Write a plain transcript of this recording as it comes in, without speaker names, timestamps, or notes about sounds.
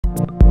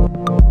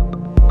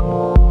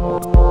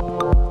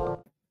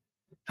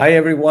Hi,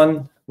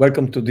 everyone.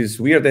 Welcome to this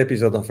weird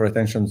episode of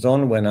Retention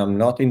Zone when I'm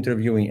not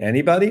interviewing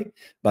anybody,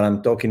 but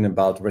I'm talking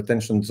about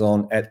Retention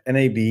Zone at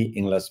NAB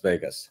in Las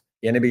Vegas.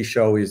 The NAB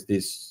show is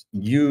this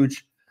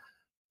huge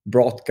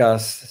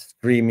broadcast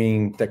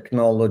streaming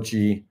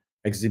technology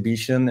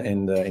exhibition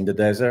in the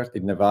desert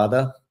in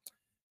Nevada.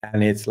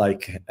 And it's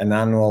like an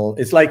annual,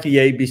 it's like the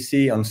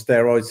ABC on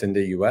steroids in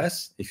the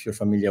US, if you're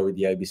familiar with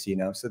the ABC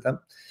in Amsterdam.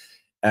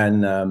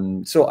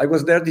 And so I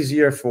was there this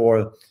year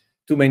for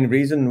two main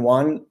reasons.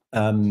 One,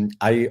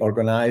 I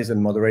organized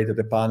and moderated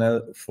a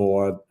panel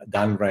for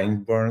Dan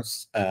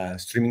Rayburn's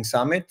Streaming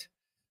Summit,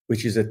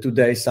 which is a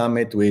two-day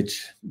summit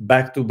which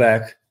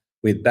back-to-back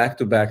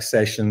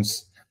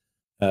sessions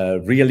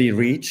really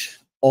reach,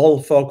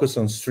 all focus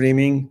on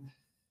streaming,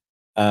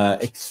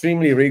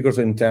 extremely rigorous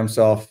in terms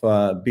of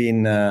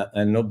being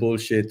a no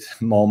bullshit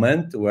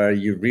moment where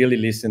you really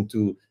listen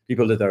to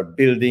people that are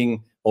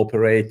building,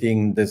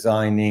 operating,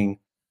 designing,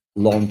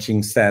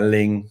 launching,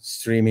 selling,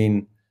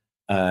 streaming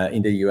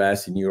in the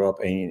US, in Europe,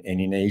 and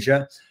in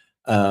Asia,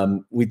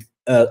 with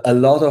a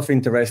lot of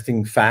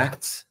interesting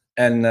facts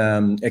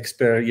and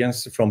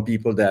experience from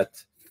people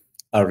that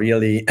are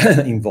really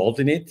involved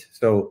in it.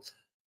 So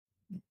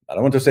I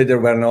don't want to say there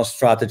were no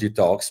strategy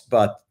talks,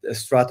 but a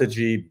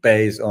strategy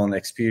based on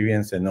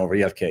experience and no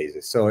real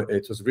cases. So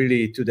it was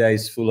really 2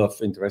 days full of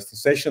interesting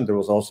sessions. There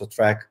was also a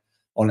track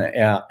on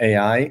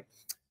AI.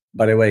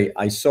 By the way,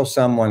 I saw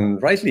someone,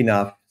 rightly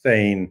enough,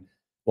 saying,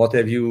 what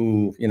have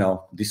you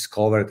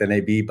discovered at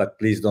NAB, but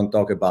please don't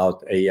talk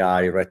about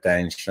AI,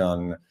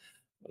 retention,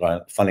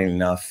 funny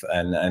enough,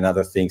 and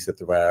other things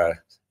that were,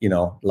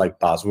 like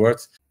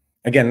buzzwords.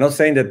 Again, not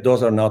saying that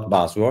those are not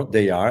buzzwords,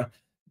 they are.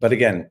 But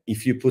again,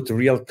 if you put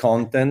real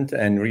content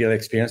and real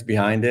experience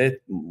behind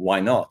it, why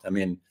not? I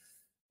mean,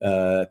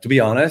 to be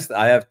honest,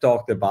 I have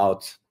talked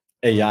about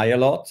AI a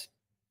lot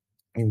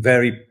in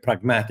very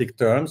pragmatic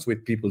terms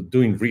with people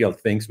doing real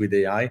things with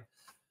AI.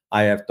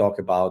 I have talked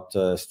about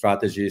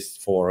strategies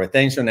for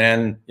retention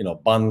and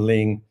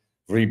bundling,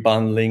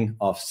 rebundling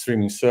of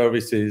streaming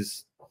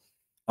services,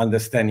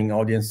 understanding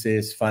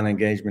audiences, fan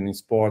engagement in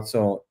sports.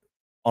 So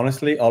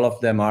honestly, all of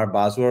them are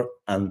buzzwords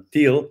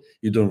until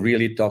you don't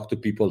really talk to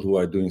people who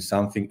are doing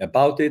something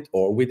about it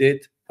or with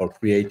it or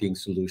creating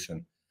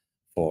solution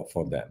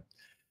for them.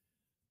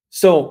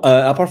 So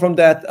apart from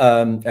that,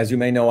 as you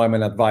may know, I'm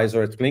an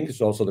advisor at Clink.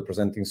 It's also the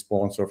presenting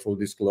sponsor, full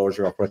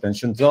disclosure, of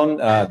Retention Zone.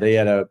 They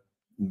had a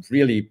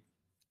really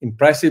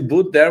impressive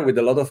booth there with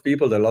a lot of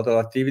people, a lot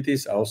of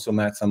activities. I also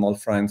met some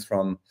old friends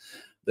from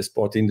the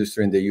sport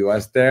industry in the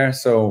US there.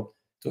 So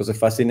it was a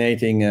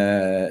fascinating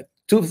 2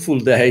 full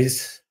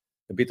days,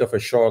 a bit of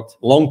a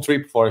long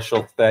trip for a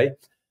short day,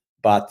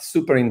 but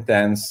super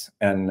intense.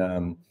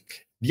 And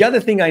the other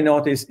thing I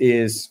noticed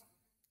is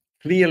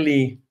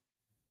clearly,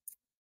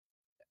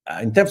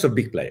 in terms of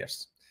big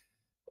players,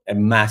 a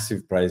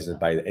massive presence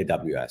by the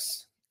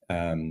AWS.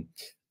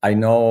 I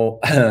know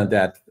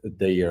that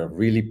they are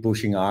really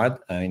pushing hard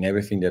in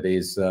everything that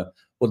is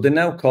what they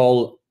now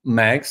call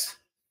MAGs,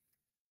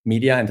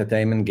 Media,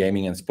 Entertainment,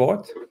 Gaming, and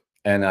Sport.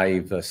 And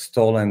I've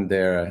stolen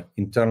their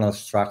internal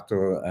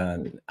structure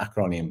and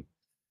acronym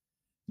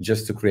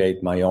just to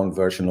create my own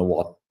version of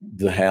what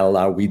the hell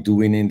are we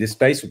doing in this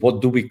space?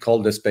 What do we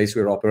call the space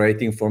we're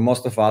operating? For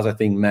most of us, I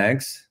think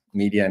MAGs,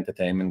 Media,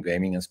 Entertainment,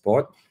 Gaming, and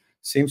Sport,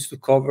 seems to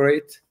cover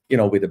it,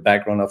 with the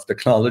background of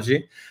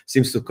technology,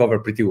 seems to cover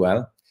pretty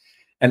well.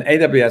 And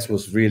AWS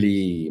was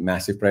really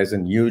massive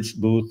present, huge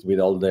booth with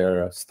all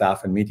their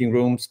staff and meeting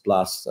rooms,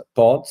 plus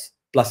pods,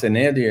 plus an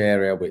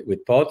area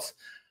with pods.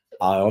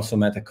 I also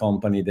met a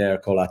company there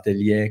called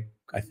Atelier,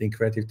 I think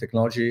Creative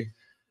Technology,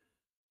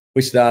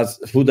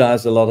 who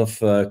does a lot of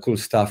cool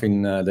stuff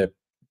in the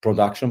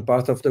production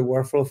part of the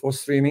workflow for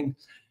streaming,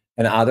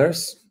 and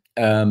others.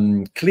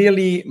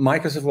 Clearly,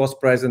 Microsoft was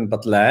present,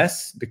 but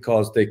less,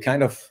 because they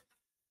kind of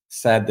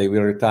said they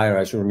will retire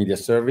Azure Media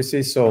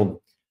Services.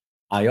 So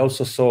I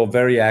also saw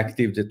very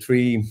active the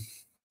three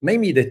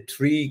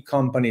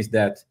companies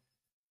that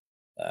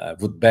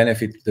would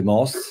benefit the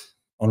most.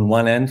 On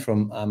one end,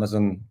 from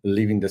Amazon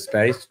leaving the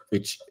space,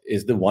 which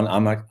is the one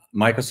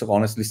Microsoft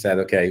honestly said,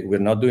 okay, we're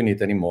not doing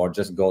it anymore.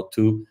 Just go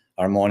to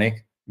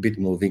Harmonic,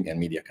 Bitmoving,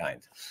 and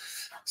MediaKind.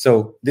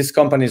 So these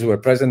companies were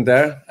present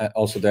there.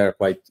 Also, they're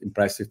quite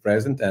impressive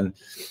present. And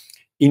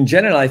in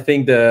general, I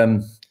think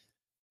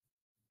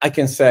I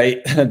can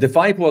say the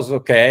vibe was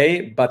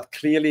okay, but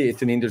clearly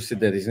it's an industry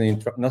that is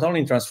not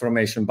only in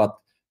transformation, but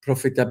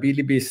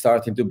profitability is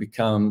starting to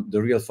become the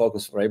real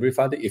focus for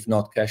everybody, if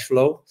not cash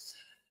flow.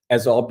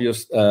 As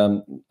always,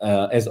 Dan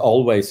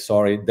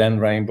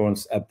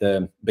Rayburn's at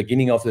the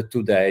beginning of the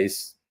 2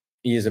 days,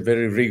 he is a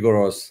very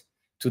rigorous,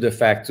 to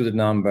the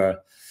number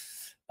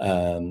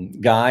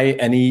guy,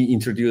 and he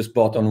introduced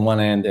both on one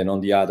end and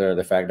on the other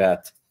the fact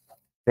that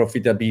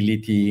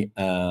profitability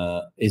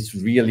is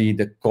really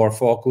the core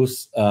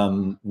focus.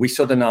 We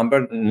saw the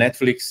number.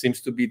 Netflix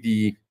seems to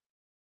be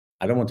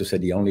I don't want to say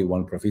the only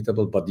one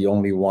profitable, but the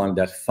only one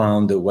that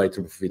found a way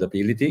to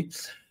profitability.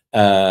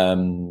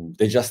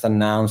 They just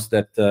announced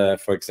that,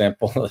 for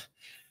example,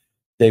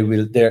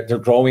 they're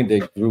growing. They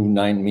grew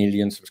 9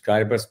 million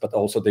subscribers, but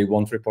also they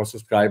won't report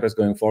subscribers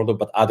going forward,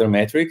 but other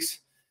metrics.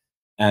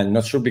 And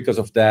not sure because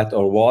of that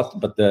or what,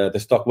 but the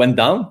stock went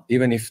down,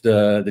 even if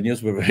the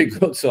news were very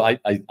good. So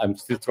I'm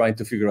still trying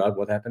to figure out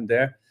what happened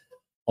there.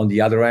 On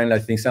the other end, I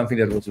think something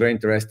that was very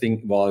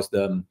interesting was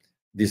the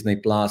Disney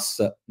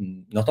Plus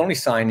not only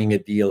signing a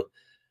deal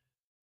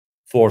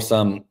for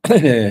some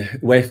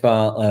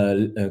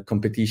UEFA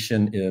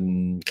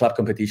competition, club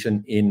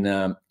competition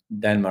in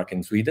Denmark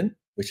and Sweden,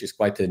 which is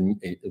quite a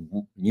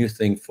new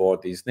thing for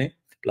Disney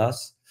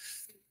Plus.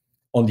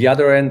 On the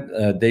other end,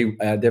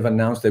 they've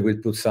announced they will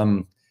put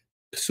some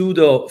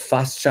pseudo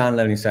fast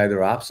channel inside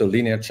their app, so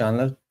linear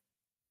channel.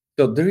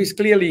 So there is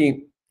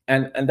clearly,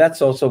 and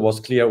that's also was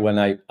clear when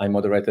I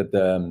moderated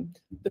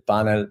the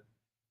panel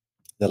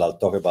that I'll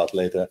talk about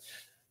later.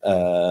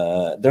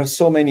 There are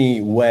so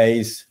many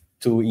ways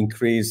to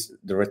increase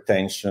the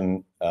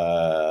retention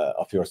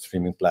of your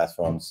streaming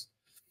platforms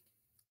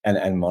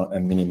and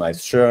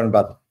minimize churn,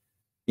 but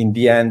in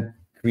the end,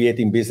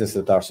 creating businesses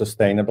that are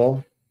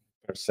sustainable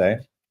per se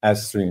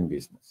as streaming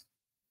business.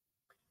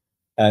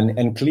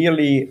 And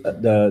clearly,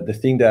 the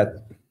thing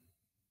that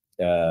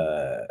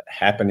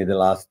happened in the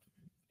last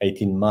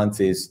 18 months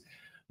is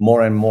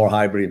more and more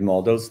hybrid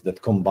models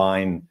that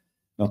combine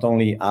not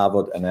only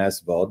AVOD and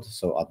SVOD,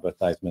 so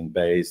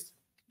advertisement-based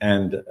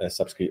and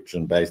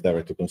subscription-based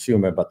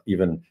direct-to-consumer, but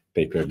even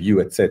pay-per-view,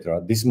 etc.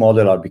 These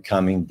models are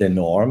becoming the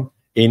norm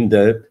in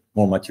the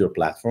more mature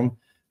platform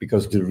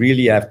because they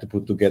really have to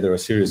put together a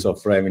series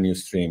of revenue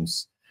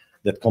streams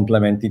that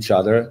complement each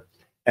other.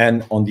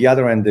 And on the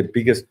other end, the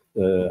biggest,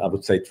 I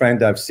would say,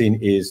 trend I've seen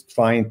is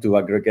trying to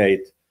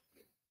aggregate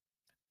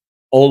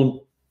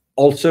all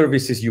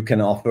services you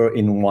can offer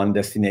in one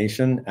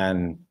destination.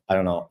 And I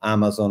don't know,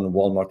 Amazon,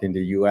 Walmart in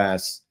the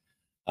US,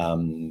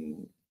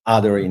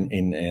 other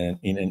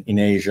in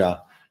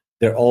Asia,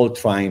 they're all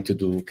trying to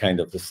do kind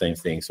of the same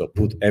thing. So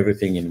put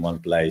everything in one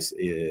place,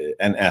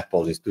 and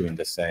Apple is doing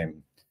the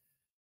same.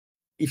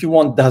 If you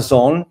want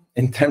DAZN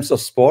in terms of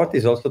sport,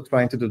 is also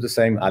trying to do the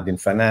same, adding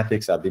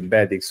fanatics, adding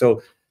betting.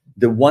 So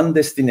the one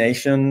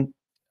destination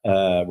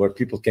where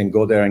people can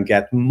go there and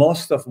get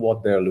most of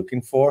what they're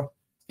looking for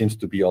seems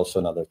to be also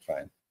another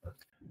trend.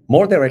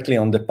 More directly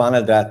on the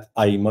panel that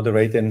I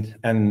moderated,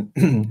 and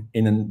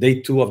in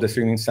day 2 of the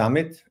Streaming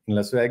Summit in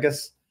Las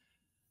Vegas,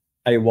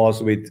 I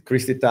was with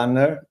Christy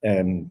Tanner,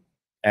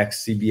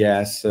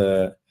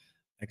 ex-CBS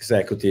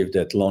executive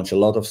that launched a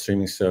lot of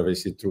streaming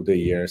services through the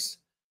years.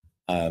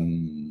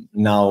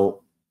 Now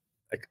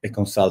a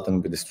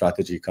consultant with a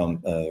strategy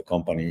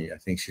company, I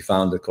think she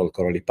founded, called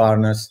Coralie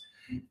Partners.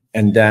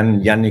 And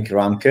then Yannick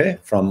Ramke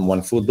from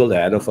OneFootball, the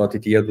head of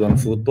OTT at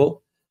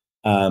OneFootball.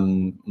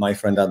 My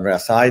friend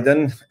Andreas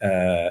Heiden,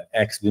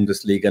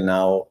 ex-Bundesliga,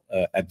 now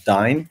at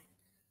Dine,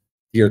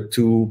 Tier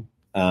 2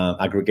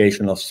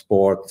 aggregation of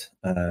sport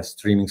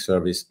streaming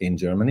service in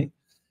Germany.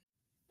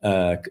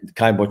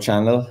 Kaibo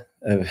Channel,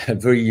 a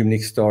very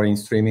unique story in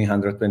streaming,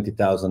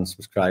 120,000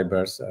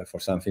 subscribers for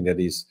something that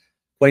is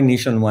quite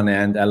niche on one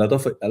end, a lot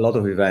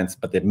of events,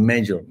 but a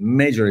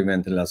major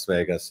event in Las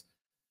Vegas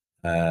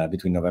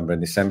between November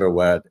and December,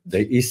 where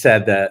he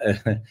said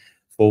that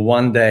for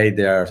one day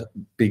they are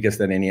biggest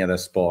than any other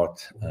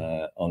sport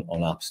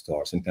on app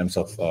stores in terms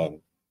of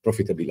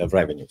profitability of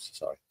revenues.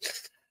 Sorry.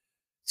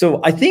 So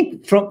I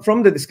think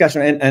from the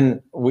discussion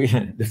and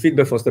the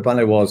feedback for the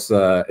panel was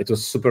it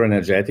was super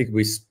energetic.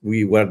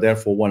 We were there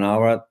for 1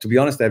 hour. To be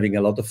honest, having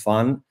a lot of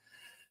fun.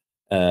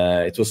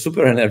 It was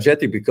super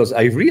energetic because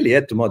I really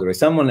had to moderate.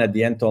 Someone at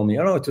the end told me,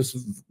 "Oh, it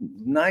was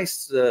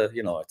nice."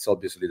 You know, it's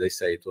obviously they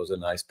say it was a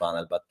nice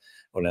panel,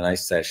 or a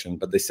nice session,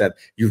 but they said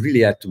you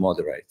really had to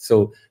moderate.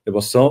 So there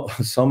was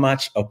so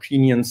much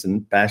opinions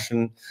and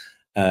passion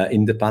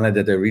in the panel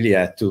that I really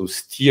had to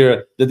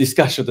steer the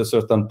discussion at a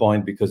certain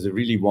point because I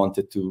really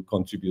wanted to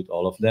contribute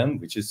all of them,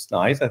 which is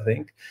nice. I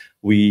think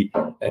we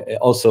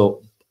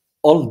also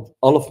all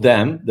of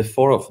them, the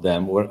 4 of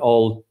them, were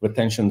all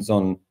retention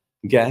zone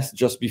guests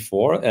just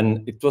before,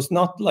 and it was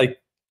not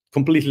like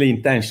completely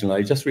intentional.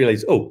 I just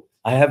realized, oh,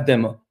 I have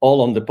them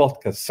all on the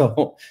podcast,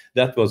 so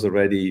that was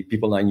already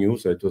people I knew,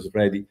 so it was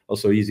already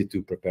also easy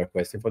to prepare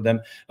questions for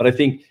them. But I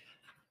think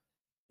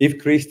if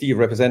Christy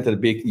represented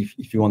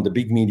if you want the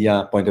big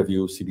media point of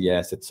view,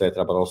 CBS,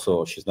 etc., but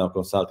also she's now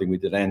consulting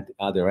with the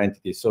other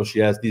entities, so she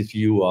has this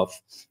view of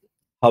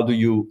how do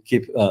you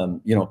keep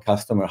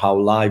customer, how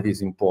live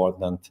is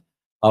important,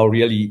 how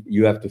really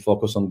you have to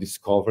focus on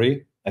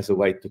discovery as a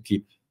way to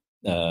keep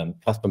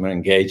customer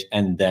engaged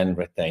and then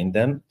retain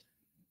them.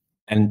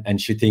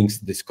 And she thinks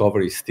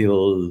discovery is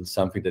still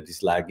something that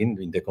is lagging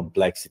in the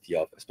complexity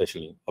of,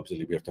 especially,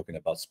 obviously, we are talking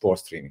about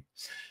sports streaming.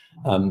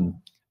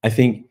 I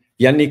think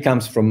Yannick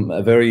comes from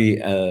a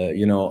very,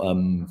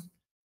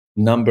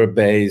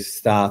 number-based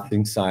stat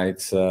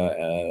insights,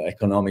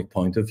 economic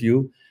point of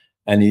view,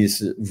 and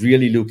is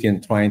really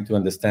looking, trying to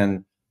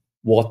understand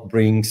what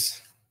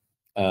brings,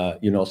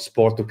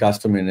 sport to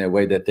customer in a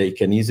way that they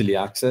can easily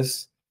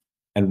access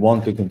and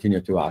want to continue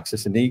to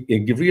access, and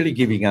really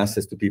giving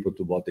access to people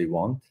to what they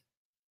want.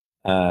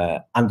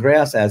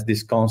 Andreas has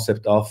this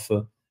concept of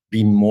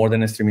being more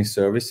than a streaming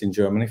service in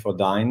Germany for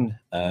Dyn.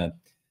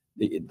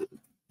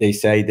 They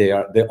say they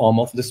are the home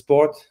of the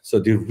sport, so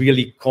they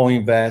really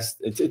co-invest.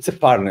 It's a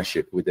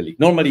partnership with the league.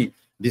 Normally,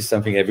 this is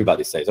something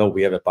everybody says, oh,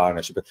 we have a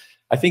partnership. But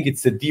I think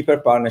it's a deeper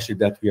partnership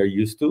that we are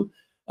used to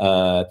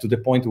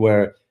the point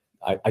where,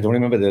 I don't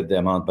remember the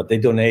amount, but they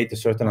donate a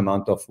certain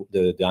amount of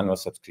the annual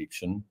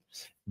subscription.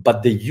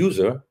 But the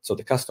user, so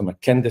the customer,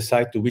 can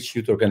decide to which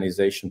youth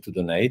organization to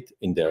donate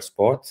in their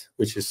sport,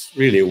 which is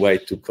really a way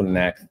to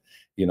connect,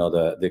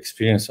 the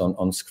experience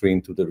on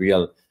screen to the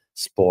real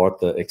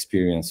sport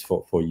experience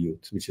for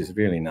youth, which is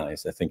really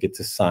nice. I think it's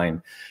a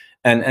sign.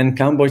 And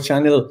Cowboy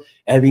Channel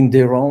having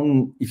their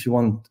own, if you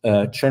want,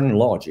 churn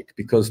logic,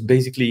 because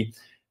basically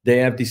they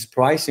have this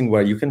pricing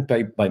where you can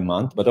pay by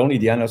month, but only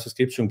the annual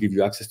subscription gives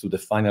you access to the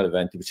final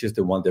event, which is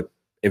the one that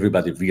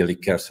everybody really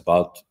cares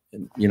about,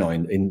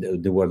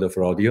 in the world of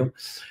audio.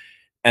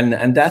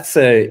 And that's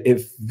a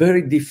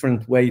very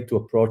different way to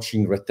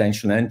approaching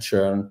retention and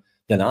churn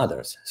than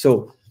others.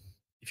 So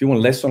if you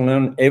want lesson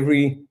learned,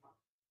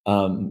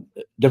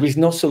 there is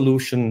no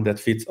solution that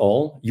fits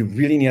all. You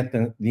really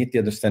need to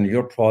understand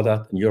your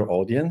product and your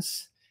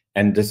audience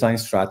and design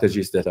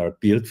strategies that are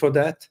built for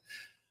that.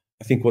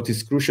 I think what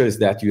is crucial is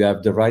that you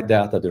have the right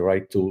data, the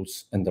right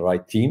tools, and the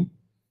right team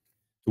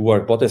to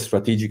work both at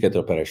strategic and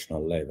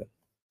operational level.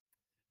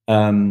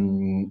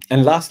 And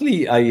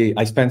lastly,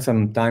 I spent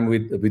some time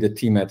with the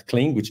team at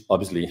Kling, which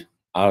obviously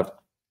are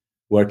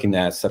working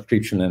as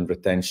subscription and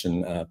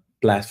retention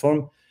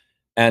platform.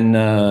 And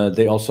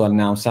they also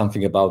announced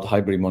something about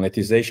hybrid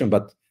monetization,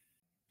 but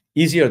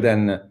easier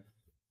than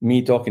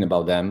me talking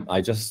about them. I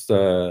just,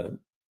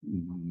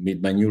 with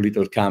my new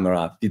little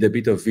camera, did a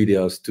bit of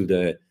videos to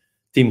the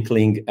Team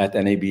Kling at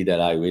NAB that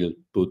I will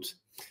put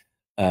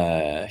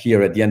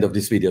here at the end of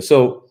this video.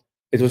 So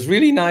it was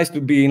really nice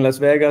to be in Las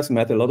Vegas,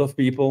 met a lot of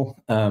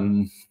people.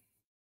 I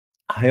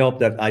hope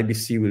that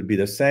IBC will be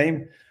the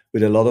same,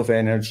 with a lot of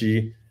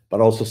energy,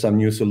 but also some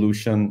new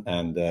solution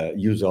and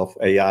use of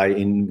AI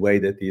in a way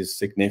that is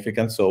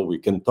significant, so we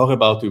can talk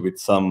about it with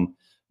some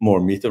more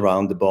meat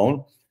around the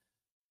bone.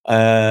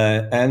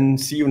 And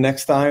see you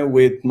next time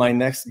with my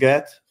next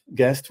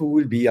guest, who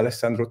will be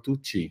Alessandro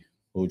Tucci,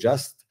 who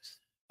just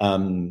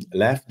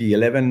left the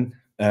 11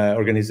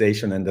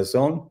 organization and the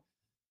zone,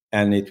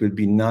 and it will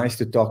be nice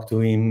to talk to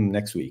him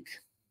next week.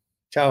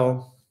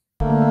 Ciao.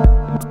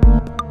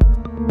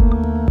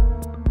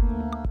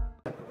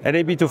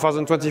 NAB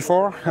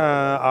 2024,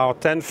 our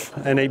 10th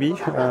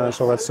NAB,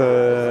 so that's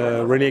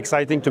really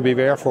exciting to be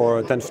there for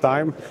a 10th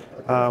time.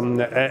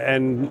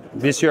 And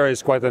this year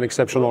is quite an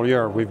exceptional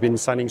year. We've been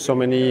signing so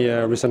many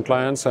recent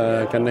clients,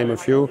 I can name a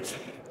few.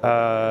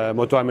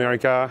 Moto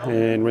America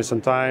in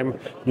recent time,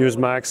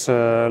 Newsmax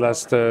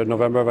last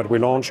November that we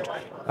launched.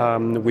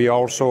 We are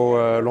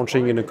also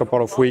launching in a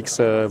couple of weeks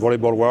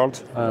Volleyball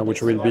World,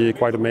 which will be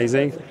quite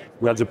amazing.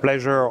 We had the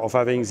pleasure of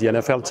having the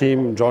NFL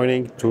team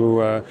joining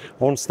to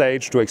on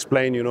stage to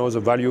explain, the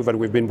value that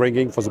we've been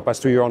bringing for the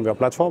past 2 years on their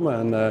platform,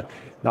 and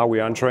now we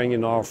are entering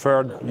in our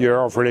 3rd year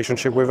of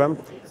relationship with them.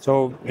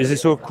 So this is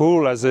so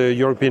cool as a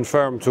European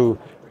firm to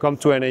come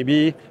to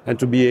NAB and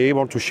to be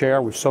able to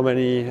share with so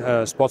many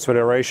sports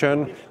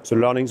federations the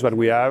learnings that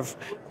we have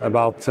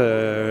about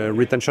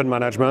retention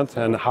management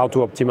and how to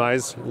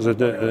optimize the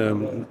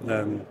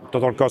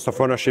total cost of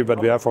ownership that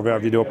we have for their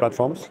video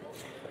platforms.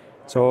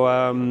 So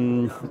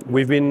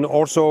we've been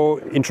also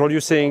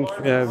introducing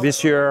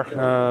this year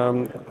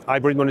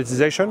hybrid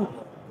monetization.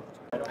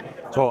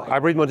 So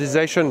hybrid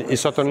monetization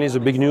is certainly the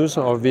big news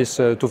of this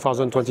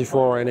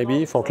 2024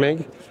 NAB for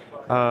Kling.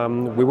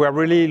 We were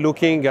really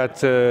looking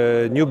at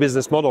new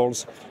business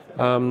models,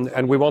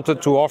 and we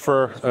wanted to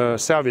offer a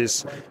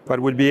service that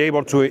would be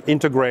able to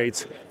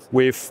integrate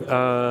with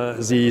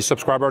the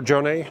subscriber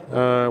journey,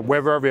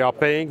 whether they are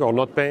paying or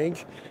not paying.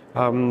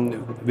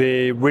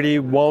 They really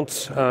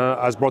want,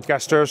 as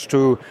broadcasters,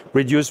 to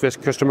reduce their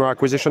customer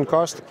acquisition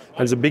cost.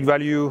 And the big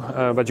value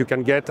that you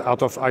can get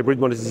out of hybrid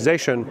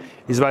monetization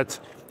is that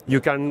you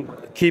can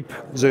keep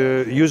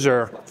the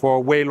user for a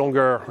way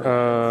longer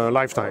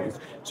lifetime.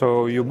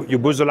 So you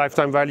boost the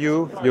lifetime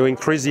value, you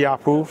increase the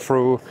ARPU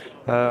through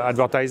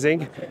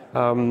advertising,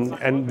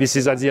 and this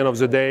is at the end of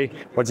the day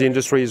what the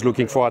industry is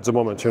looking for at the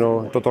moment,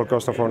 total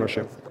cost of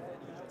ownership.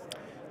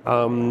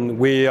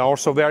 We are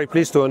also very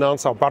pleased to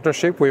announce our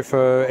partnership with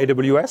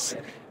AWS.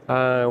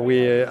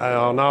 We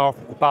are now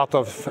part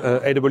of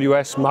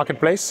AWS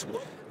Marketplace,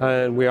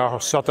 and we are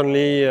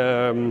certainly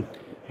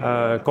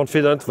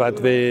confident that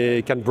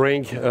they can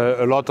bring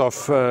a lot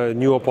of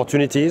new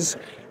opportunities.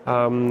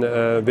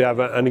 They have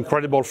an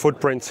incredible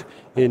footprint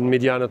in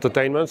media and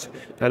entertainment,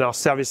 and our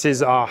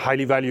services are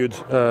highly valued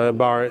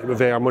by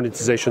their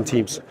monetization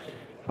teams.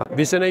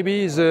 This NAB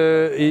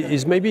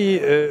is maybe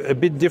a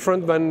bit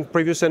different than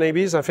previous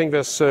NABs. I think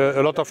there's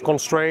a lot of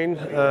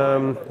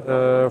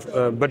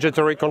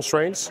budgetary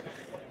constraints.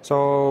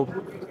 So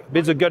a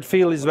bit the gut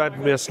feel is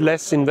that there's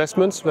less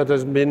investments that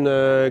has been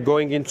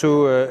going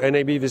into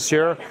NAB this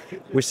year.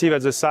 We see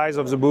that the size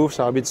of the booths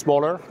are a bit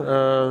smaller,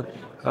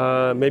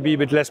 maybe a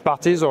bit less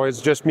parties, or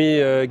it's just me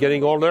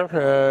getting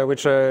older,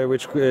 which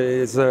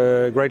is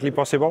greatly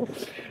possible.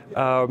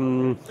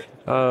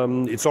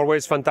 It's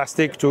always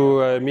fantastic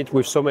to meet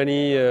with so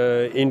many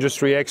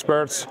industry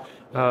experts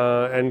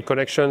and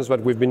connections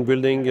that we've been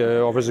building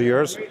over the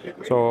years.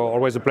 So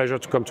always a pleasure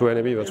to come to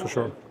NAB, that's for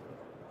sure.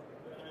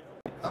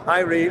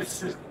 Hi,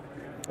 Reeves.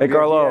 Hey,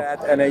 Carlo. We're here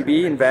at NAB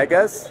in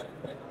Vegas.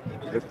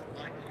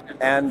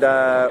 And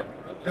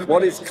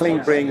what is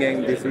Cling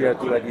bringing this year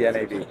to the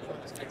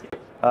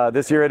NAB?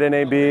 This year at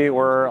NAB,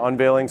 we're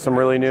unveiling some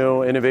really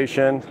new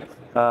innovation,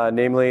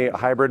 namely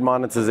hybrid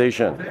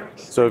monetization.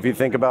 So if you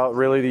think about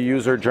really the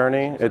user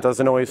journey, it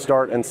doesn't always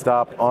start and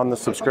stop on the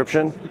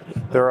subscription.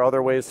 There are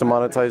other ways to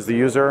monetize the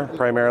user,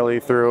 primarily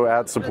through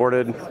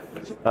ad-supported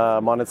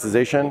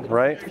monetization,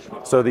 right?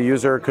 So the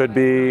user could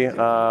be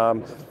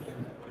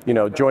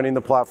joining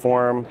the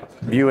platform,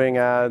 viewing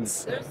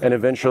ads, and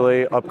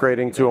eventually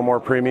upgrading to a more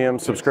premium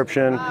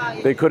subscription.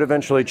 They could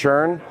eventually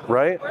churn,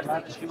 right?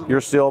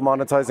 You're still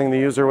monetizing the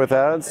user with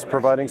ads,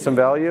 providing some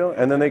value,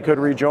 and then they could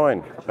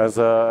rejoin as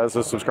a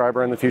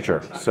subscriber in the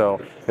future.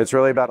 So it's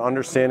really about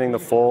understanding the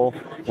full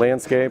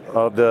landscape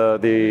of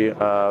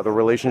the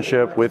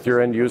relationship with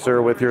your end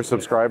user, with your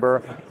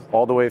subscriber,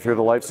 all the way through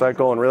the life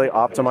cycle, and really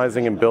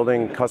optimizing and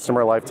building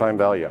customer lifetime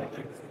value.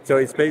 So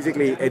it's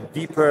basically a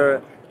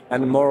deeper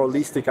and more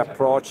holistic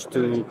approach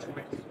to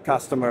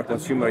customer,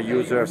 consumer,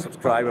 user,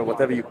 subscriber,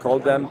 whatever you call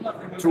them,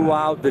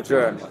 throughout the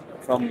journey,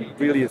 from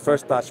really the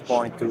first touch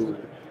point to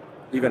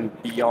even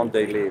beyond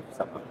they live.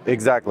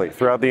 Exactly,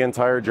 throughout the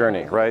entire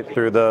journey, right?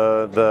 Through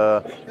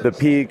the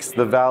peaks,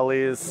 the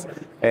valleys,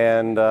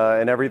 and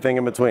everything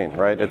in between,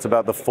 right? It's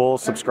about the full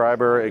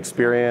subscriber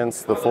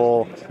experience, the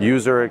full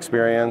user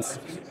experience,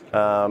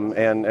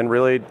 and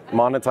really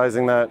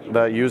monetizing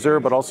that user,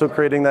 but also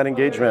creating that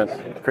engagement,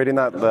 creating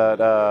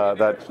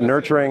that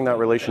nurturing that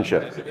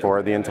relationship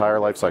for the entire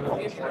life cycle.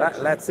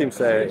 That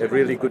seems a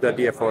really good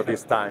idea for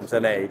these times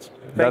and age.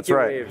 That's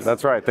right.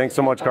 That's right. Thanks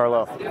so much,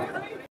 Carlo.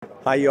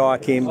 Hi,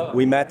 Joachim.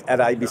 We met at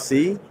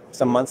IBC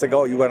some months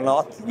ago. You were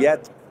not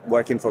yet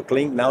working for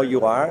Cling. Now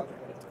you are.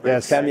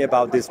 Yes. Tell me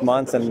about these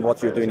months and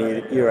what you're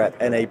doing here at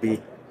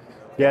NAB.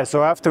 Yeah,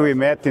 so after we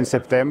met in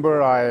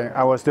September,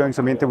 I was doing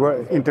some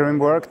interim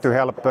work to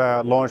help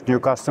launch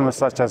new customers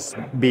such as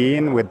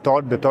Bean with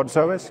Todd, the Todd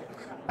service.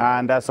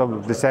 And as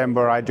of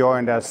December, I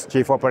joined as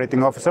Chief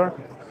Operating Officer.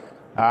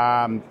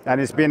 And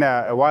it's been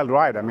a wild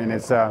ride. I mean,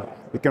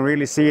 we can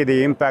really see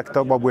the impact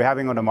of what we're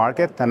having on the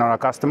market and on our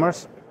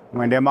customers. I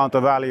mean, the amount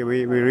of value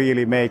we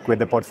really make with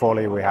the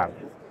portfolio we have.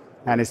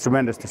 And it's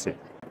tremendous to see.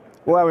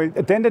 Well, we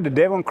attended the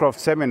Devoncroft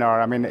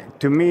seminar. I mean,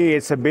 to me,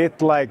 it's a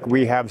bit like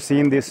we have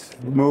seen this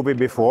movie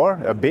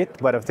before, a bit,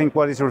 but I think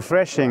what is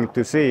refreshing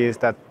to see is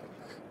that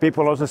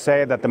people also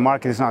say that the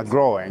market is not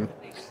growing.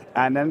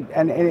 And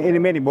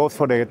many, both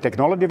for the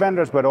technology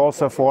vendors, but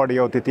also for the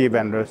OTT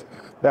vendors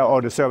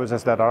or the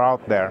services that are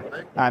out there.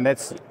 And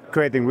that's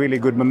creating really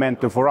good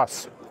momentum for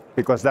us,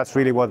 because that's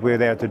really what we're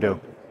there to do.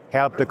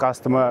 Help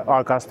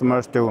our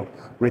customers to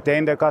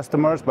retain their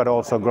customers, but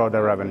also grow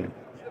their revenue.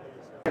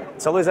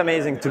 It's always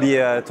amazing to be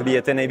at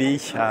NAB,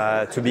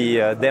 to be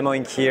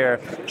demoing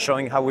here,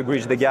 showing how we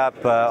bridge the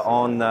gap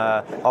on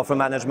offer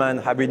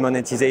management, hybrid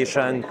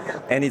monetization,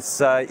 and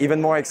it's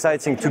even more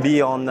exciting to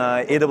be on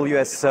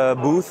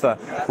AWS booth,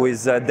 who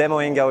is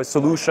demoing our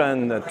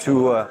solution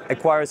to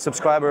acquire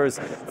subscribers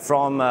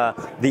from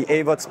the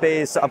AVOD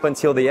space up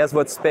until the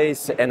SVOD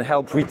space and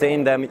help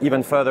retain them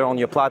even further on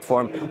your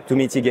platform to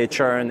mitigate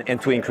churn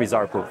and to increase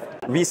ARPU.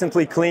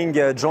 Recently, Cling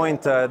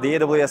joined the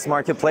AWS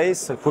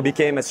Marketplace, who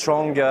became a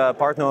strong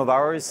partner of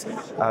ours.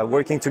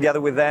 Working together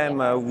with them,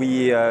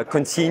 we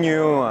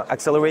continue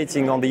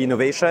accelerating on the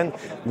innovation.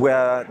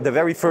 We're the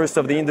very first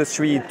of the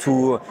industry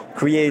to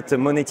create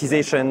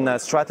monetization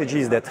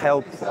strategies that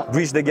help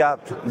bridge the gap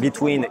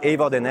between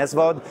AVOD and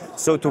SVOD,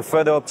 so to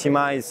further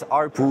optimize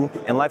ARPU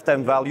and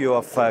lifetime value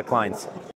of clients.